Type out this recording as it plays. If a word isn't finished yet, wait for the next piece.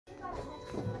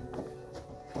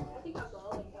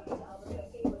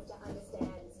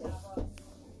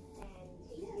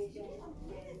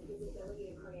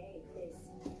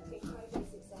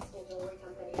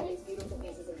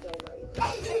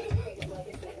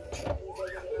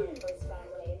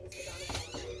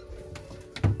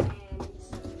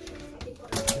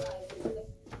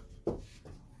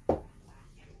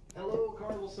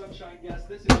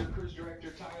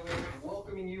Tyler,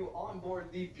 welcoming you on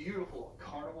board the beautiful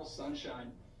Carnival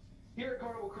Sunshine. Here at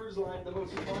Carnival Cruise Line, the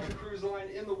most fun cruise line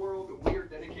in the world, we are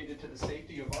dedicated to the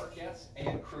safety of our guests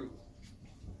and crew.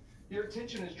 Your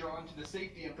attention is drawn to the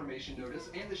safety information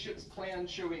notice and the ship's plan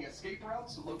showing escape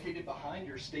routes located behind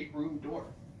your stateroom door.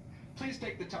 Please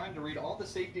take the time to read all the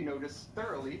safety notice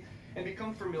thoroughly and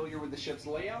become familiar with the ship's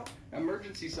layout,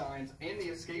 emergency signs, and the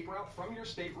escape route from your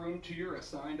stateroom to your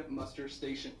assigned muster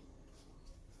station.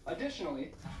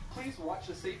 Additionally, please watch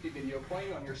the safety video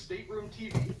playing on your stateroom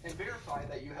TV and verify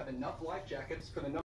that you have enough life jackets for the number